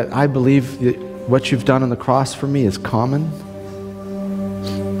 Lord, that I believe that what you've done on the cross for me is common?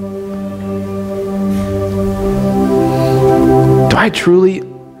 Do I truly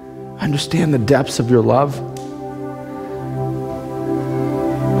understand the depths of your love?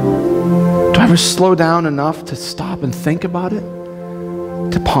 Do I ever slow down enough to stop and think about it?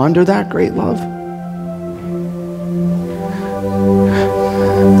 To ponder that great love?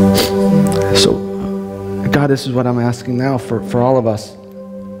 So, God, this is what I'm asking now for all of us.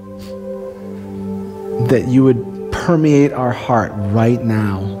 That you would permeate our heart right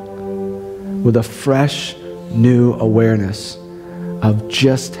now with a fresh, new awareness of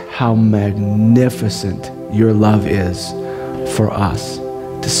just how magnificent your love is for us,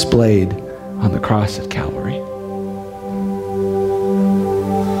 displayed on the cross at Calvary.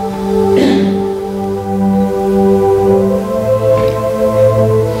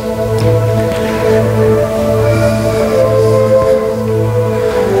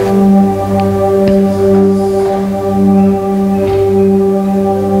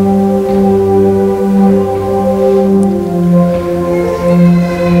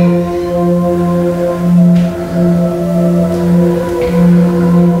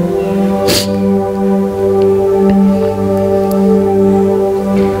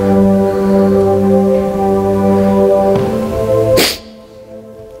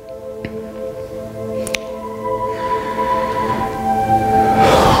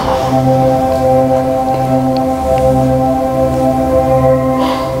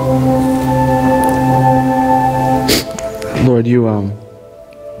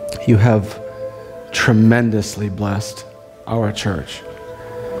 have tremendously blessed our church.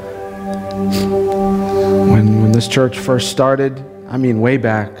 When this church first started, I mean way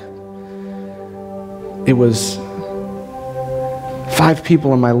back, it was 5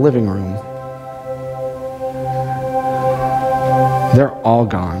 people in my living room. They're all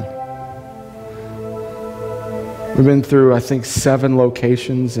gone. We've been through, I think, 7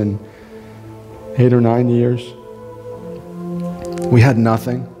 locations in 8 or 9 years. We had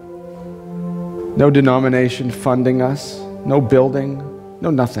nothing. No denomination funding us. No building. No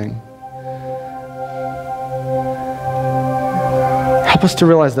nothing. Help us to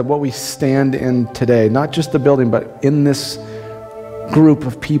realize that what we stand in today, not just the building, but in this group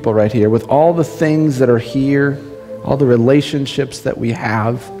of people right here, with all the things that are here, all the relationships that we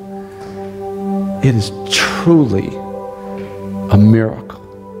have, it is truly a miracle.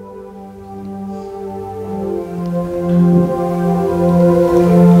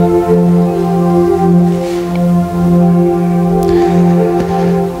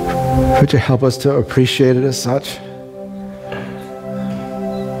 Would you help us to appreciate it as such?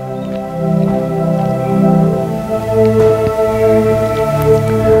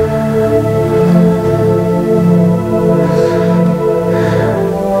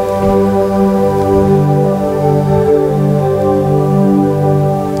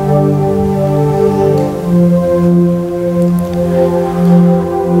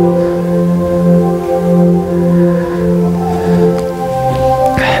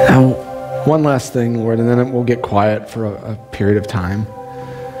 One last thing, Lord, and then we'll get quiet for a period of time.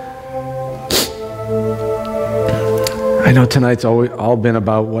 I know tonight's all been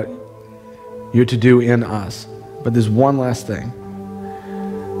about what you're to do in us, but there's one last thing.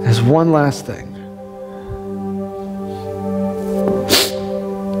 There's one last thing.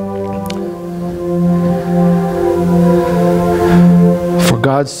 For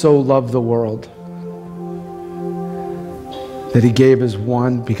God so loved the world that he gave his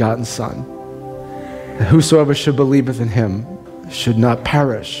one begotten Son, that whosoever should believeth in him should not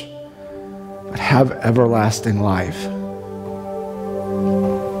perish, but have everlasting life.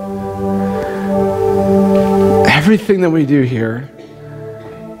 Everything that we do here,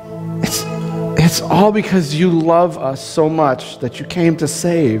 it's all because you love us so much that you came to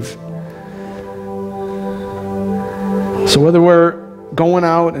save. So whether we're going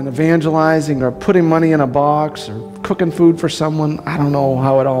out and evangelizing or putting money in a box or cooking food for someone, I don't know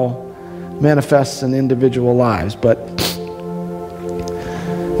how it all manifests in individual lives, but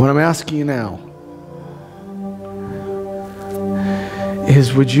what I'm asking you now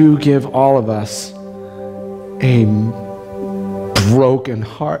is, would you give all of us a broken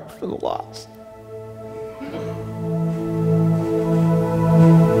heart for the lost?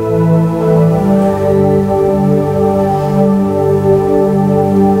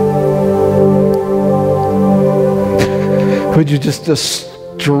 Would you just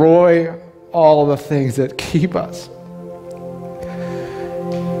destroy all the things that keep us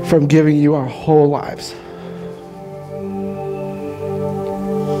from giving you our whole lives?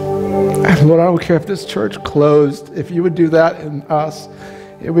 And Lord, I don't care if this church closed. If you would do that in us,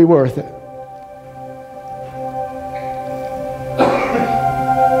 it would be worth it.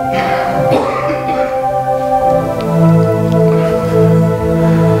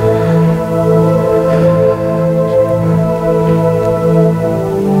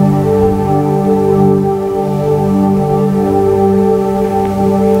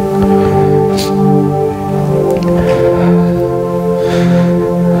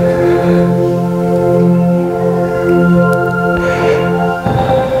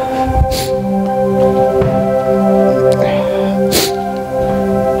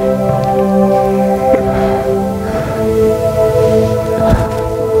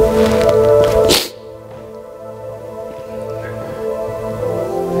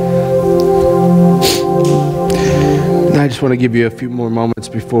 I just want to give you a few more moments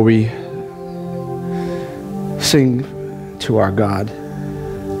before we sing to our God,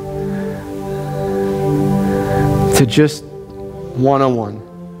 to just one-on-one,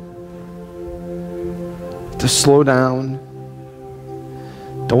 to slow down.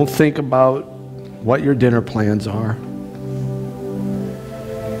 Don't think about what your dinner plans are,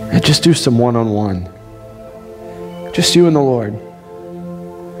 and just do some one-on-one, just you and the Lord.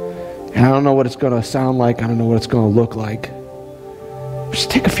 And I don't know what it's going to sound like. I don't know what it's going to look like. Just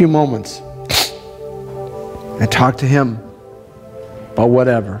take a few moments and talk to him about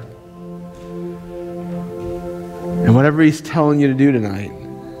whatever. And whatever he's telling you to do tonight,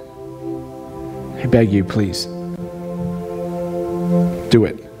 I beg you, please, do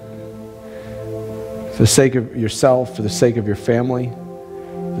it. For the sake of yourself, for the sake of your family,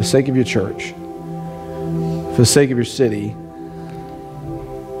 for the sake of your church, for the sake of your city,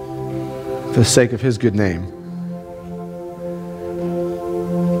 for the sake of his good name.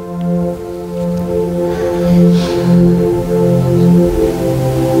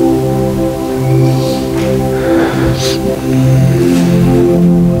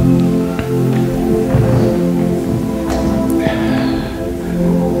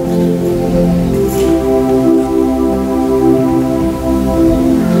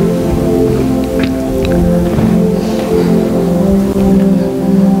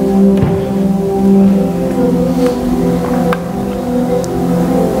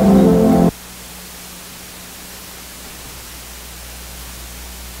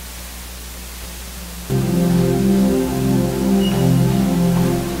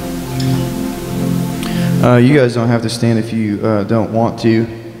 You guys don't have to stand if you don't want to.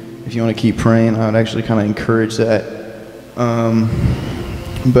 If you want to keep praying, I would actually kind of encourage that.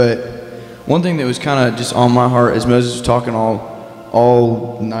 But one thing that was kind of just on my heart as Moses was talking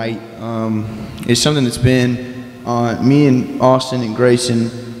all night is something that's been on me and Austin and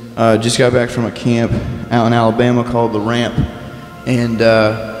Grayson just got back from a camp out in Alabama called The Ramp. And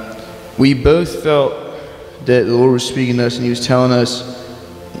we both felt that the Lord was speaking to us, and he was telling us,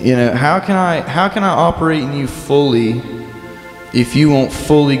 you know, how can I operate in you fully if you won't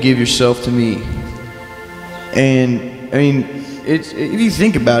fully give yourself to me? And I mean, if you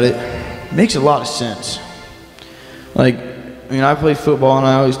think about it, it makes a lot of sense. Like, I mean, I play football and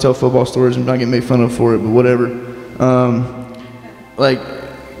I always tell football stories. I'm not getting made fun of for it, but whatever. Like,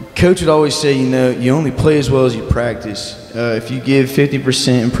 coach would always say, you know, you only play as well as you practice. If you give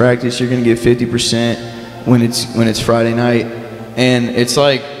 50% in practice, you're going to give 50% when it's Friday night. And it's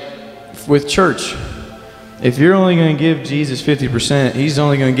like with church, if you're only going to give Jesus 50%, he's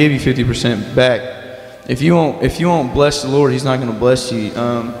only going to give you 50% back. If you won't bless the Lord, he's not going to bless you.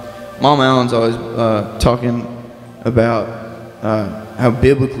 Mom Allen's always talking about how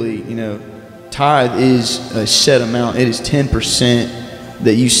biblically, you know, tithe is a set amount. It is 10%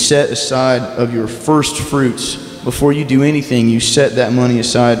 that you set aside of your first fruits. Before you do anything, you set that money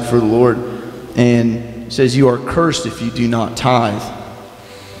aside for the Lord. And it says you are cursed if you do not tithe.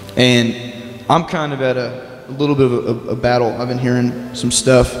 And I'm kind of at a little bit of a battle. I've been hearing some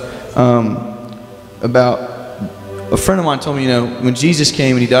stuff about, a friend of mine told me, you know, when Jesus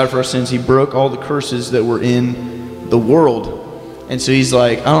came and he died for our sins, he broke all the curses that were in the world. And so he's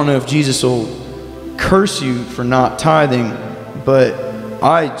like, I don't know if Jesus will curse you for not tithing, but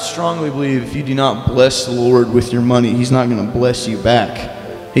I strongly believe if you do not bless the Lord with your money, he's not going to bless you back.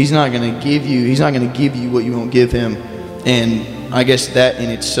 He's not going to give you what you won't give him. And I guess that in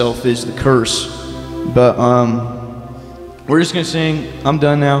itself is the curse. But we're just going to sing. I'm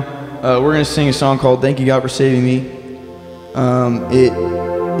done now. We're going to sing a song called Thank You God for Saving Me. It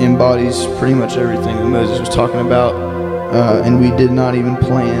embodies pretty much everything that Moses was talking about. And we did not even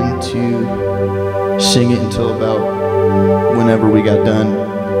plan to sing it until about whenever we got done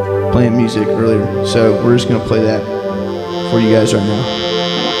playing music earlier. So we're just going to play that for you guys right now.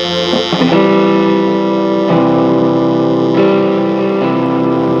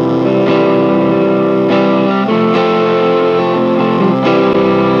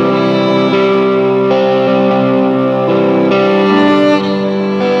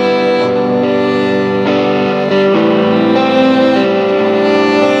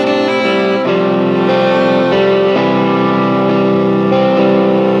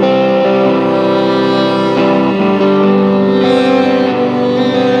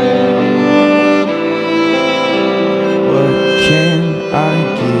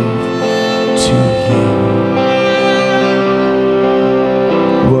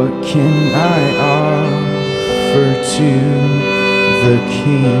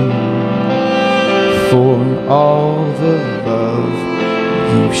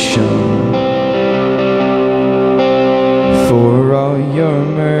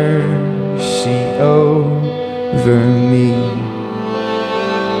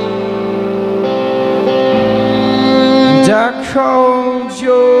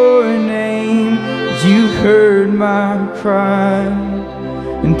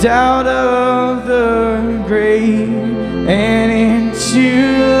 Out of the grave and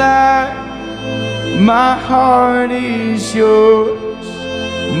into life, my heart is yours,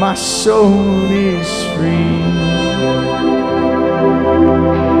 my soul is free.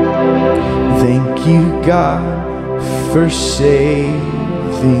 Thank you, God, for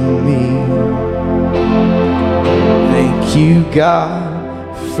saving me. Thank you,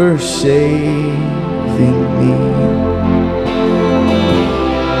 God, for saving me.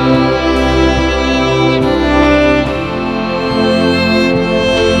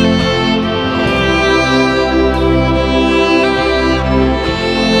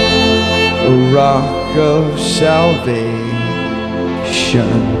 rock of salvation.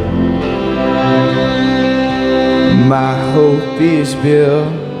 My hope is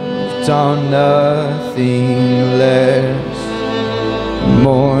built on nothing less.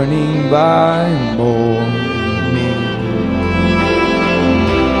 Morning by morning,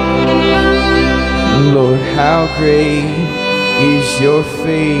 Lord, how great is your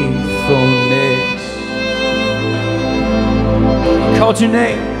faithfulness. I called your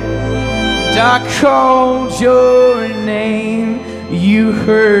name, and I called your name. You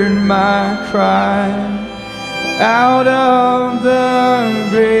heard my cry out of the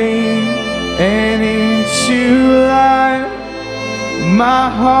grave and into life. My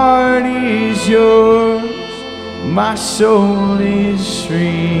heart is yours, my soul is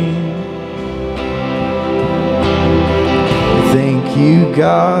free. Thank you,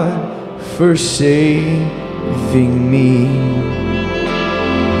 God, for saving me.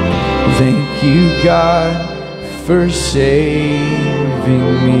 Thank you, God, for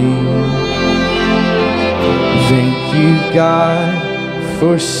saving me. Thank you, God,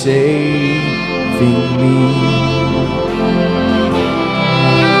 for saving me.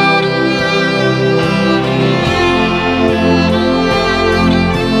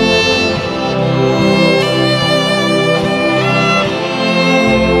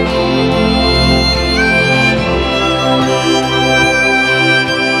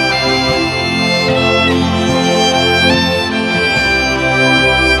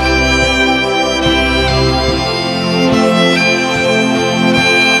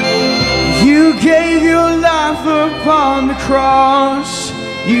 Upon the cross,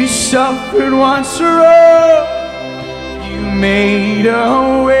 you suffered once for all. You made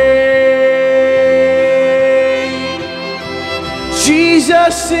a way.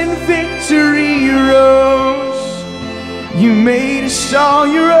 Jesus in victory rose. You made us all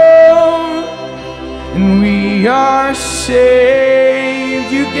your own, and we are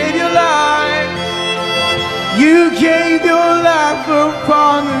saved. You gave your life. You gave your life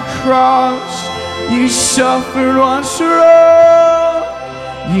upon the cross. You suffered once for all.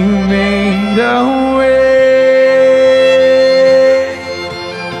 You made a way.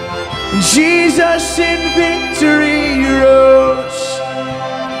 Jesus in victory rose.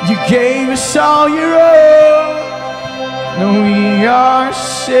 You gave us all your own. Now we are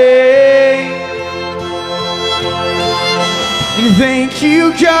saved. And thank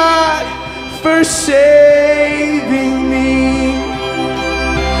you, God, for saving me.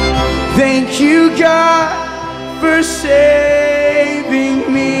 Thank you, God, for saving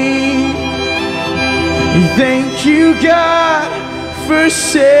me. Thank you, God, for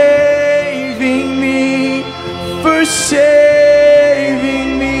saving me, for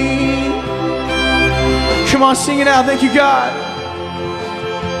saving me. Come on, sing it out. Thank you, God.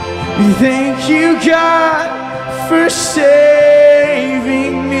 Thank you, God, for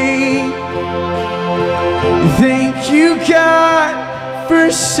saving me. Thank you, God,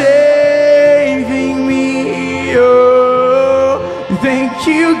 for saving me. Oh, thank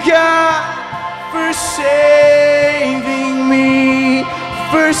you, God, for saving me,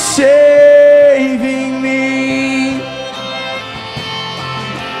 for saving me.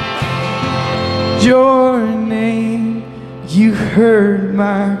 Your name, you heard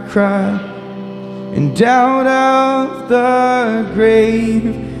my cry, and out of the grave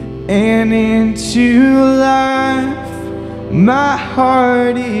and into life. My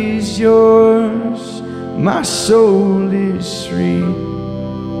heart is yours, my soul is free.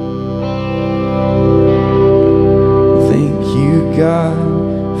 Thank you, God,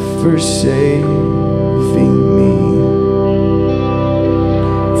 for saving me.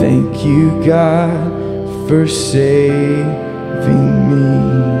 Thank you, God, for saving me.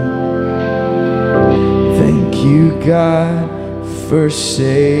 Thank you, God, for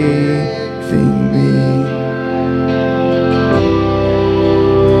saving me.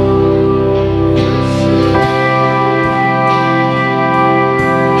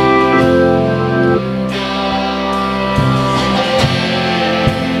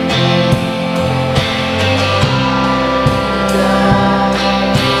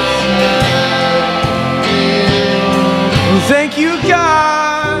 Thank you,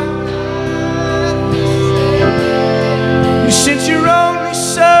 God. You sent your only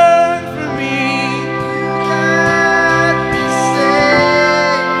Son for me.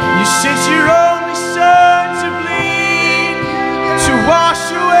 You sent your only Son to bleed, to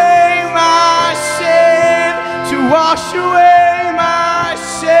wash away my sin, to wash away my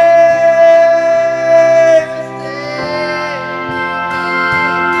sin.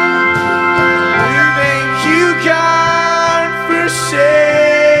 Thank you, God, for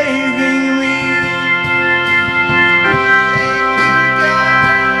saving.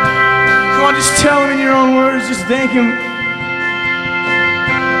 tell him in your own words, just thank him.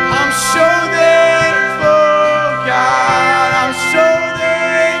 I'm so thankful, God. I'm so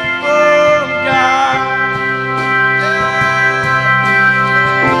thankful, God.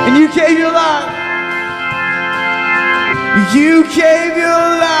 And you gave your life. You gave your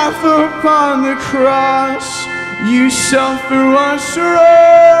life upon the cross. You suffered once for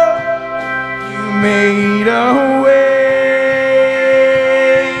all. You made a way.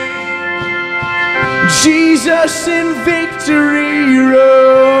 Jesus in victory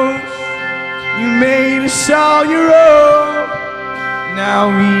rose. You made us all your own. Now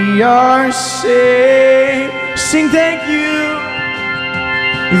we are saved. Sing thank you.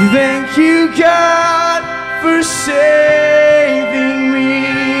 Thank you, God, for saving me.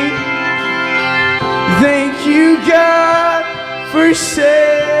 Thank you, God, for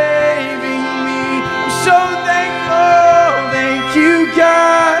saving me. I'm so thankful. Thank you,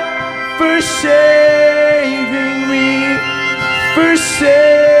 God, for saving me. For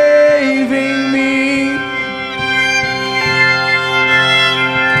saving me.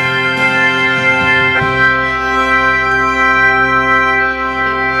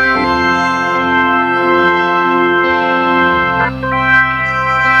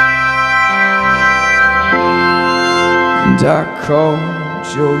 And I called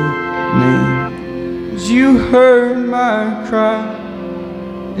your name. You heard my cry.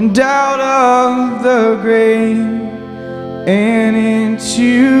 And out of the grave and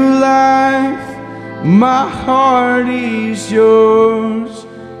into life, my heart is yours,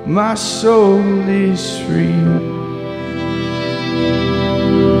 my soul is free.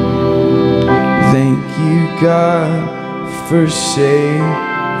 Thank you, God, for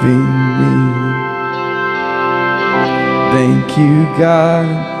saving me. Thank you, God,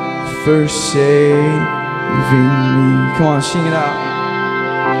 for saving me. Come on, sing it out.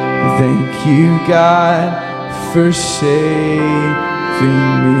 Thank you, God, for saving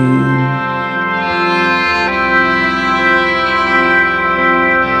me.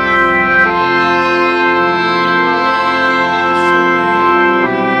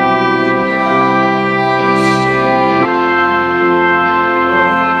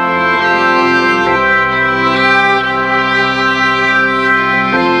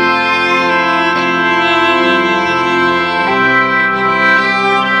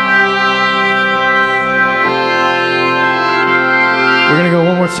 We're going to go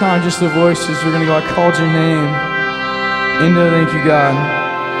one more time, just the voices. We're going to go, I called your name. Into thank you, God.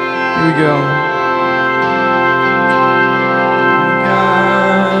 Here we go.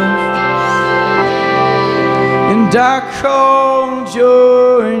 And I called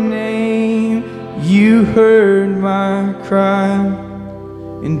your name. You heard my cry.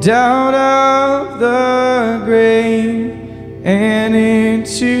 And out of the grave and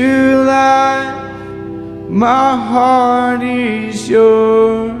into life, my heart is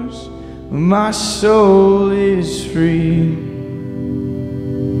yours, my soul is free.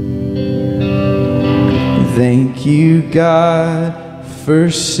 Thank you, God, for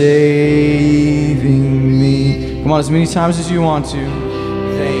saving me. Come on, as many times as you want to.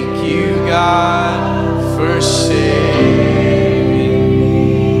 Thank you, God, for saving me.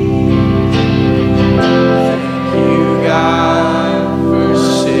 Thank you, God, for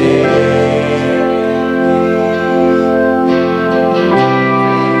saving me.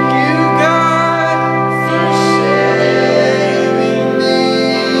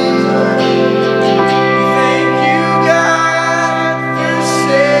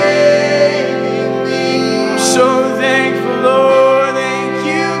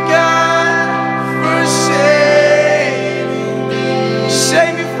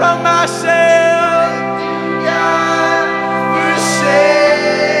 From myself.